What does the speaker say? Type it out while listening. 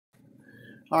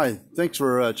Hi, thanks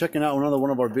for checking out another one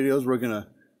of our videos. We're going to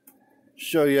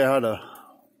show you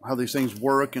how these things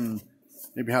work and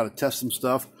maybe how to test some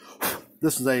stuff.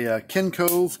 This is a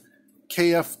Kencove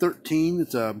KF130.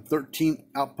 It's a 13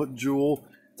 output joule.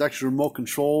 It's actually a remote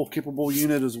control capable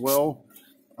unit as well.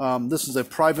 This is a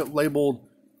private labeled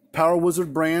Power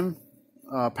Wizard brand.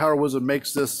 Power Wizard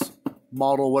makes this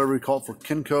model, whatever you call it, for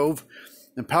Kencove.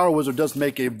 And Power Wizard does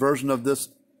make a version of this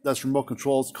that's remote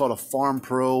control. It's called a Farm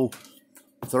Pro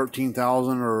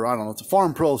 13,000, or I don't know, it's a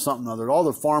Farm Pro something or other. All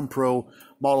the Farm Pro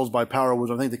models by Power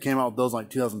Wizard, I think they came out with those in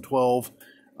like 2012.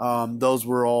 Those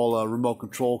were all remote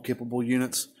control capable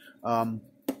units.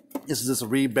 This is just a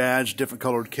rebadged, different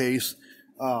colored case.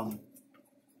 I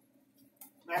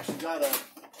actually got a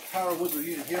Power Wizard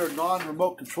unit here, a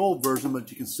non-remote control version,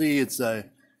 but you can see it's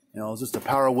it's just a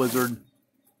Power Wizard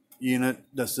unit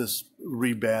that's just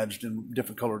rebadged in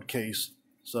different colored case.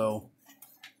 So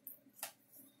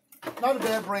not a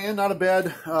bad brand, not a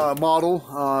bad model.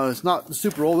 It's not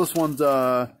super old. This one's,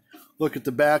 look at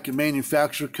the back, and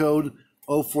manufacturer code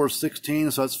 0416.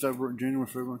 So that's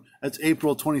January. That's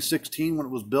April 2016 when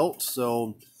it was built.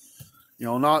 So,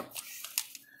 not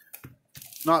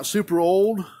super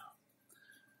old.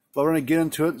 But we're going to get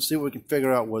into it and see what we can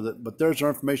figure out with it. But there's our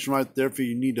information right there for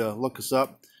you need to look us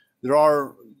up. There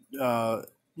are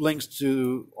links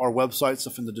to our website,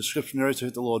 stuff in the description area. So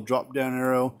hit the little drop down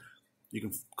arrow. You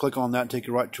can click on that and take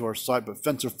you right to our site. But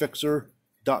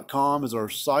fencerfixer.com is our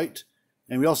site.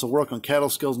 And we also work on cattle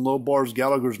scales and low bars,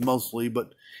 Gallagher's mostly.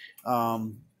 But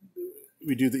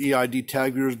we do the EID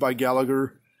tag readers by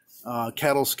Gallagher.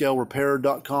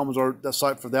 Cattlescalerepair.com is that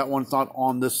site for that one. It's not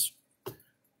on this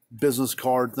business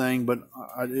card thing, but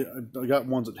I got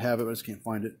ones that have it, but I just can't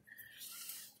find it.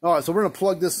 All right, so we're going to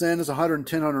plug this in. It's a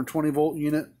 110, 120 volt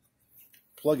unit.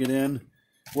 Plug it in.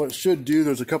 What it should do,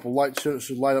 there's a couple lights here that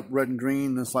should light up red and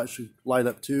green. This light should light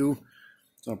up too.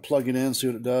 So I'm going to plug it in, see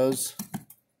what it does.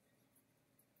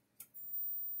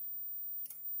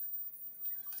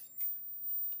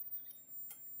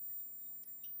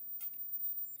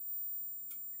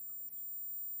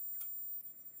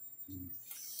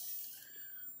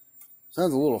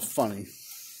 Sounds a little funny.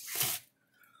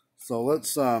 So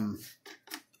let's so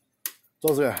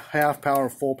there's a half power,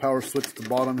 full power switch at the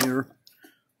bottom here.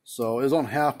 So it's on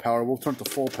half power. We'll turn it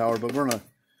to full power, but we're gonna,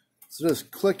 so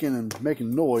just clicking and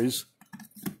making noise.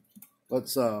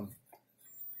 Let's it's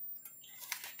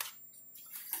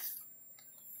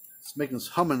making this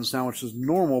humming sound, which is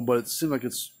normal, but it seems like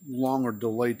it's longer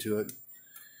delay to it.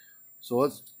 So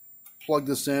let's plug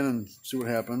this in and see what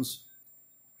happens.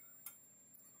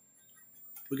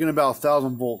 We're getting about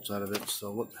 1,000 volts out of it,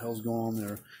 so what the hell's going on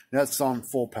there? That's on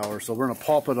full power, so we're going to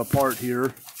pop it apart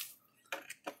here.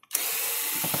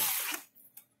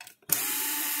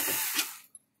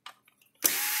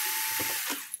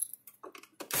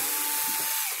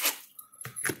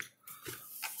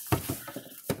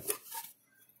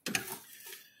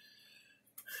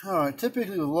 Alright,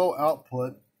 typically with low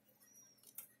output,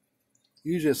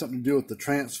 usually has something to do with the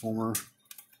transformer,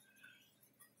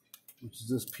 which is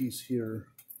this piece here.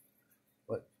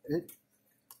 But it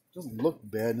doesn't look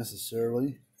bad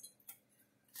necessarily.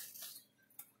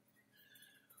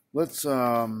 Let's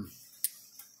for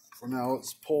now,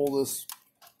 let's pull this,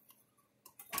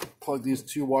 plug these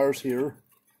two wires here.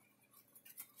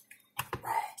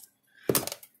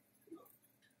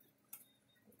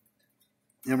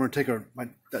 And we're going to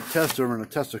take that tester, we're going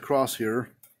to test across here.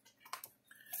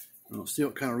 And we'll see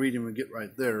what kind of reading we get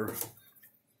right there.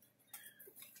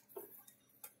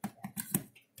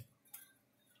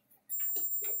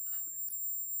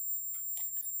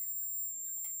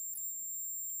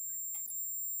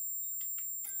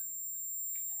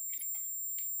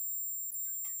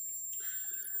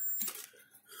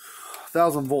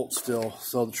 Thousand volts still,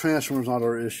 so the transformer's not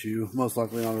our issue, most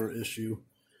likely not our issue.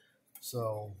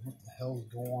 So what the hell's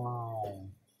going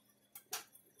on?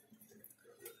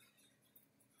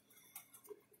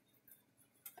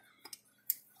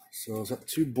 So it's got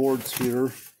two boards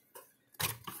here.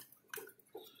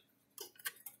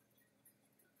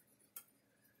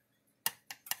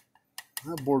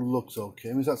 That board looks okay.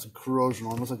 I mean, it's got some corrosion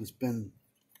on it. Looks like it's been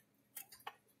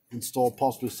installed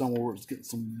possibly somewhere where it's getting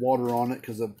some water on it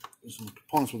because there's some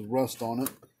components with rust on it.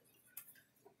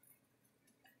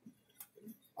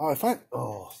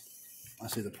 Oh, I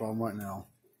see the problem right now.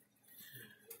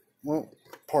 Well,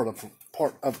 part of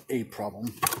a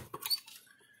problem.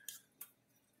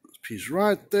 This piece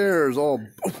right there is all,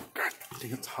 oh god, I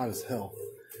think it's hot as hell.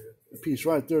 The piece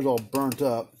right there is all burnt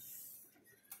up.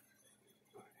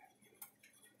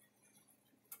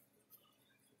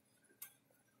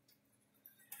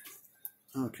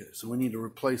 Okay, so we need to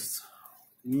replace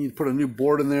You need to put a new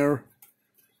board in there.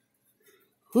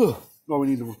 Whew. Well, we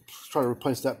need to try to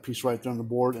replace that piece right there on the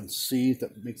board and see if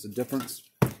that makes a difference.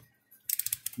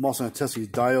 I'm also going to test these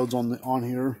diodes on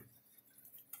here.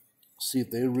 See if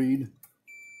they read.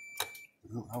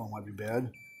 Oh, that one might be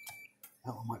bad.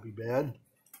 That one might be bad.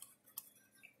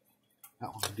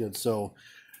 That one's good. So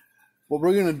what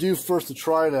we're going to do first to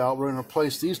try it out, we're going to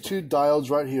place these two diodes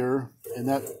right here and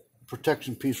that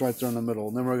protection piece right there in the middle.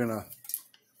 And then we're going to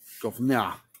go from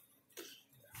there.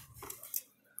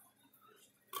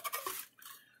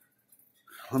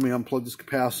 Let me unplug this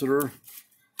capacitor,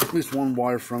 at least one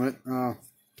wire from it. And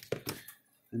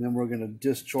then we're going to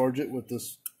discharge it with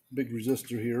this big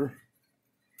resistor here.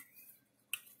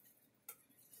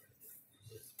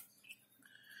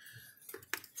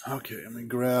 Okay, let me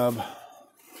grab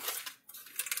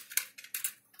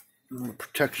a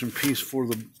protection piece for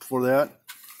that,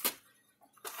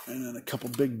 and then a couple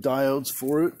big diodes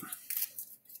for it.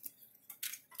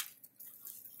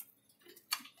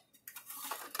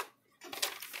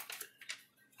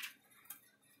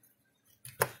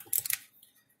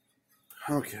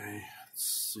 Okay,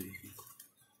 let's see.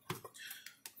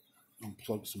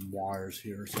 Unplug some wires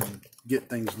here so we can get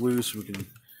things loose. We can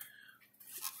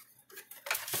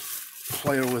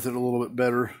play with it a little bit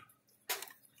better.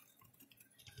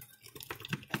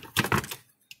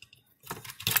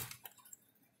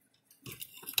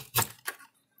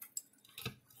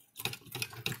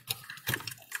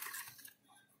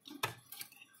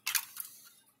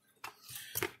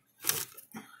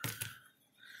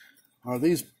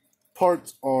 These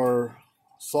parts are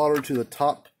soldered to the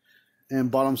top and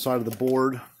bottom side of the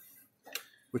board,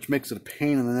 which makes it a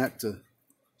pain in the neck to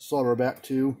solder back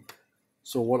to.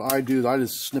 So what I do is I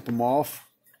just snip them off.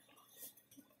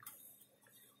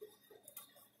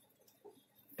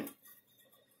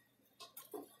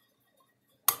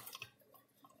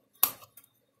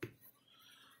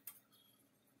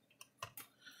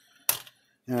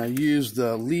 And I use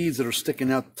the leads that are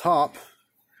sticking out the top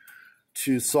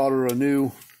to solder the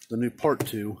new part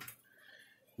to.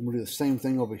 And we'll do the same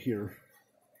thing over here.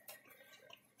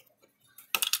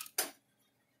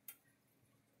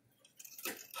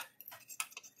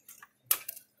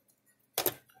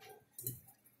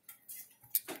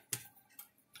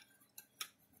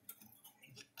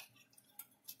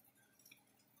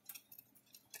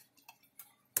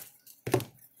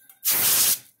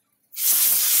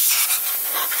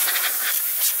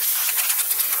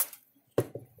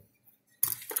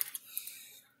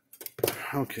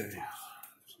 Okay,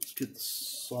 let's get the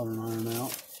soldering iron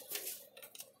out.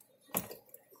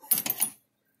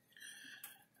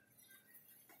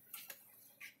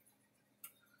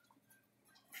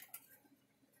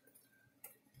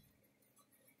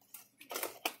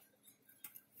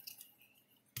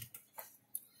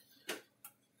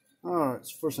 Alright,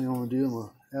 so first thing I'm going to do, I'm going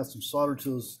to add some solder to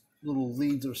those little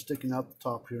leads that are sticking out the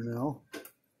top here now.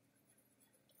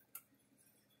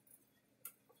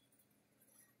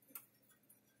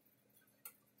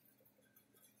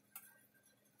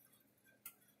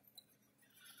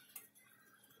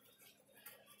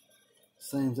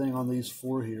 Same thing on these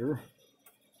four here.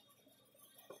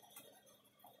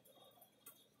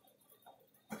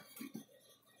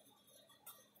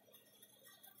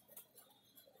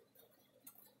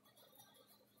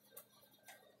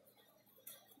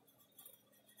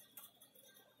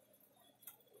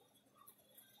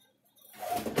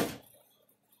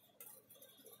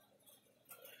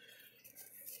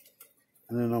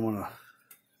 And then I'm going to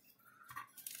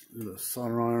do the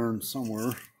solder iron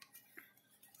somewhere.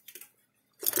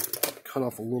 Cut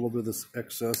off a little bit of this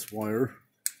excess wire.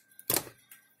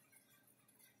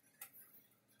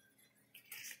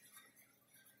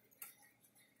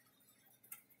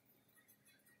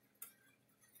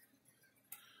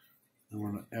 And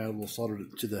we're going to add a little solder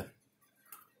to the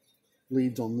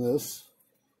leads on this.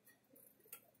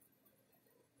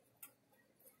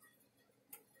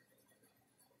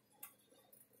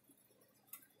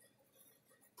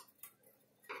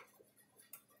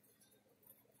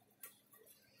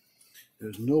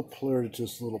 There's no polarity to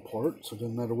this little part, so it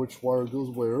doesn't matter which wire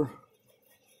goes where.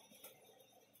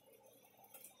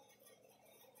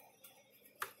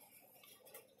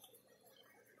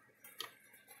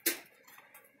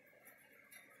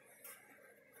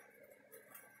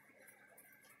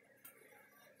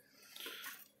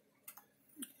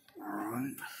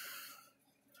 Alright.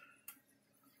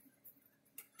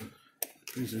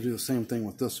 Need to do the same thing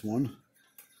with this one.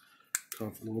 Cut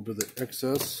off a little bit of the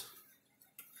excess.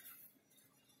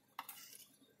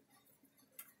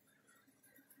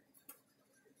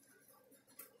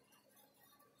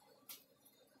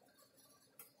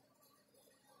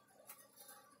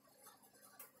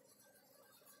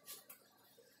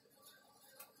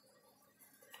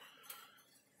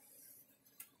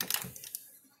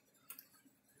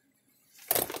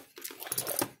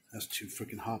 too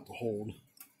freaking hot to hold.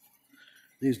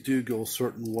 These do go a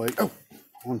certain way. Oh,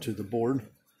 onto the board.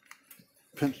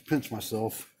 Pinch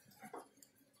myself.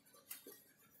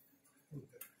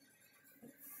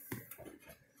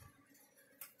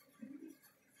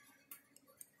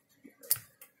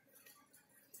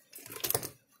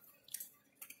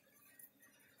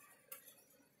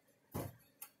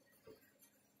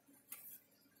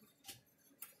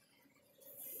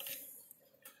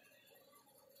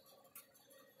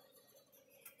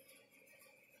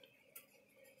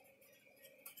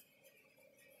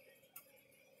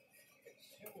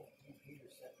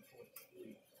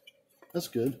 That's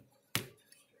good.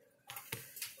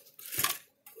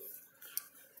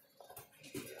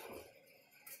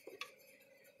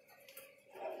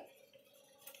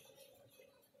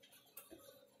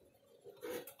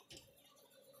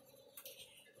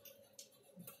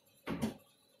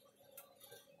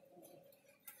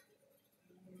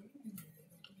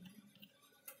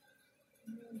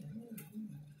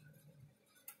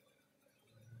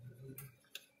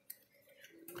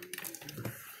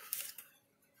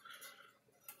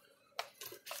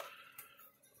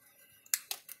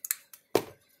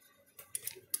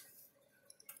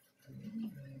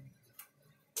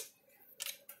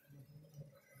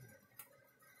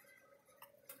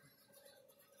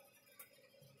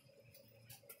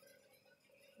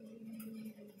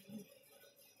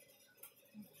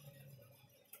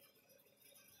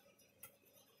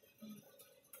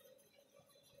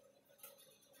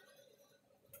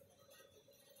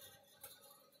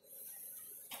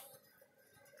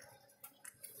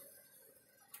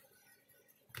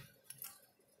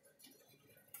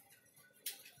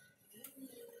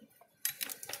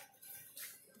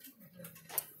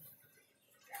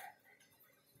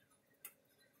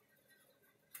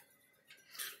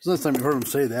 It's the last time you heard him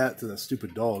say that to that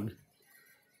stupid dog.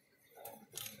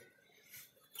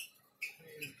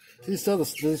 Does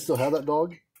he still have that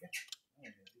dog?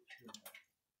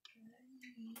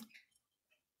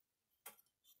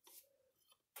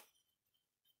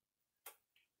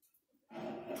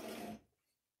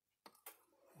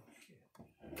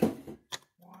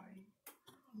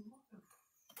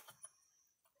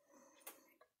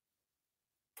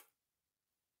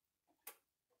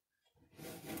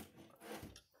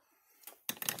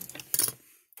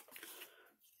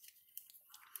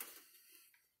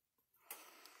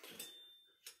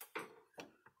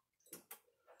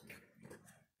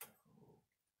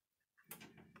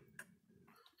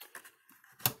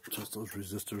 Test those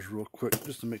resistors real quick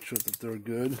just to make sure that they're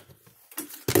good.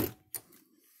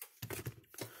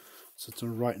 So they're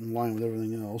right in line with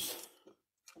everything else.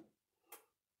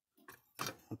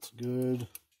 That's good.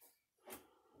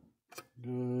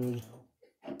 Good.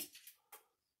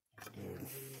 Good.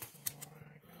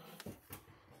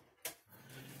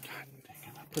 God dang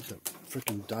it, I put that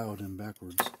freaking diode in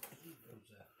backwards.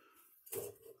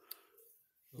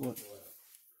 What?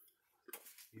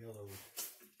 Yellow.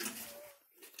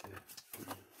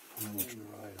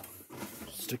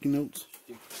 Sticky notes?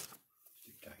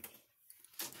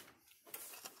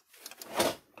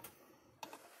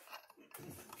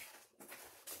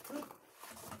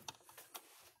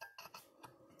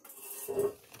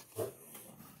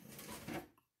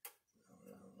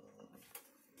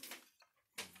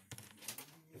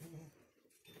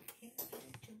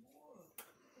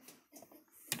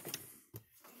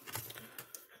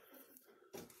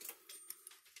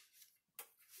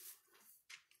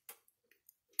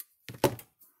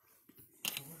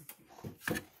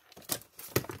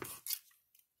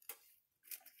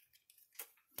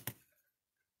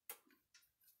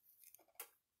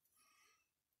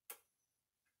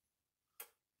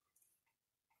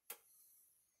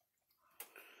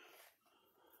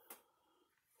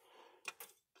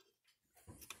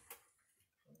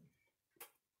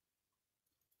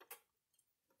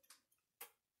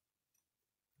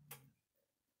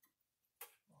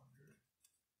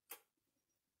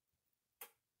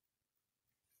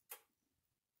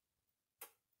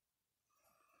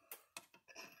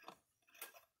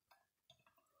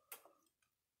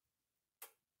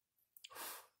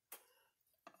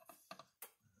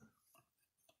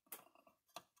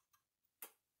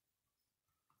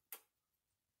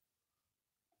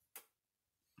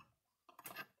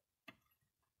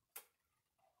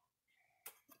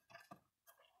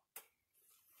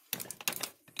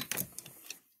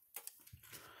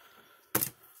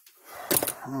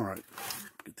 Alright,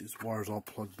 get these wires all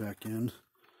plugged back in.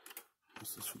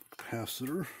 This is for the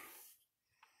capacitor.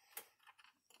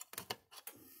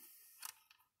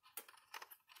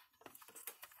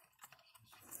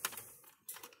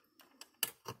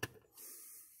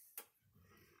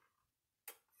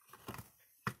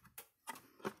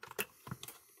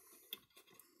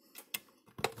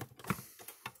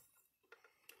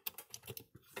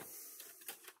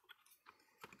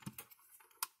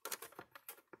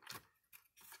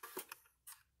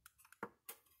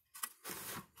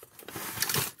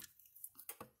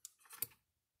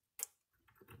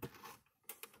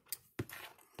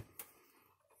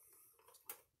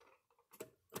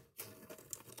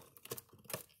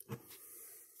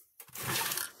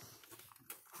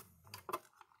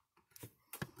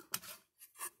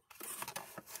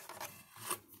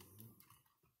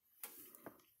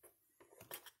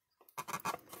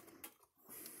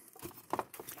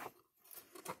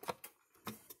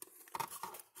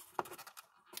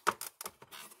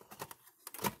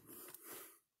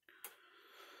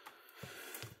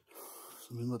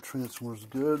 So the transformer is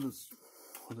good. Let's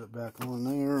put it back on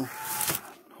there.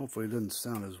 Hopefully it doesn't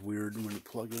sound as weird when you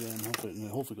plug it in.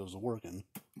 Hopefully it goes to working.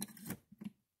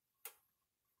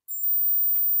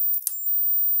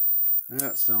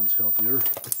 That sounds healthier.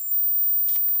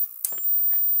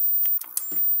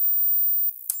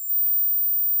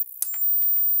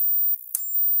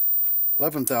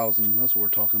 11,000, that's what we're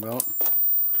talking about.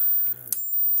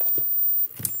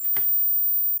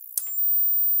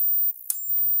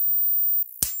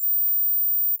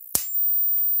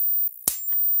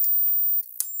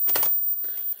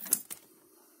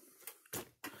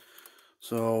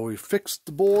 So we fixed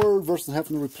the board versus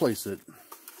having to replace it.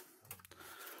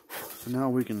 So now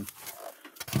we can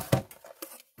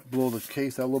blow the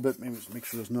case out a little bit, maybe just make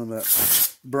sure there's none of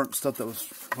that burnt stuff that was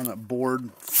on that board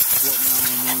floating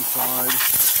around on the inside.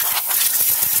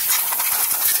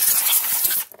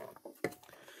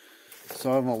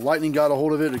 So I don't know, lightning got a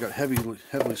hold of it. It got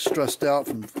heavily stressed out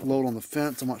from load on the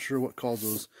fence. I'm not sure what caused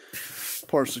those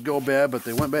parts to go bad, but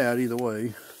they went bad either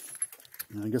way.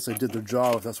 And I guess they did their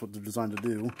job if that's what they're designed to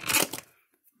do.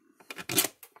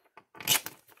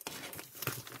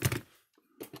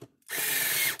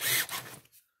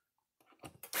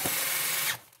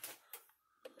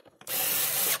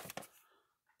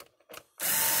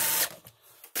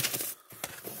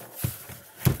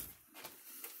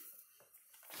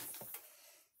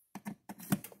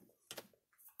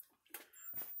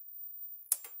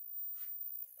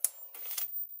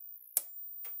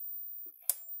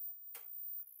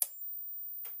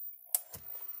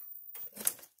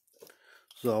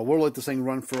 So we'll let this thing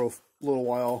run for a little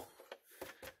while.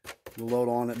 We'll load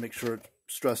on it, make sure it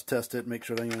stress test it, make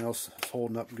sure anything else is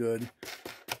holding up good.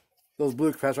 Those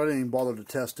blue capacitors, I didn't even bother to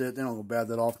test it. They don't go bad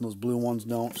that often. Those blue ones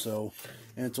don't. So,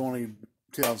 and it's only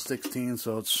 2016,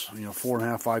 so it's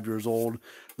 4.5, 5 years old.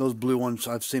 Those blue ones,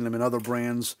 I've seen them in other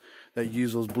brands that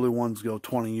use those blue ones go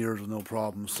 20 years with no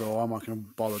problem. So I'm not going to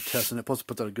bother testing it. Plus, it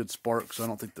puts out a good spark, so I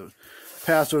don't think the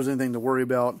capacitor is anything to worry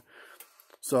about.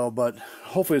 So, but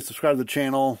hopefully subscribe to the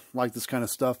channel, like this kind of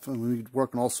stuff. And we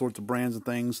work on all sorts of brands and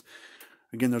things.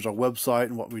 Again, there's our website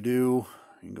and what we do.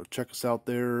 You can go check us out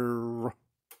there.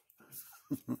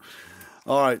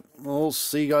 All right, we'll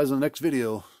see you guys in the next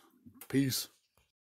video. Peace.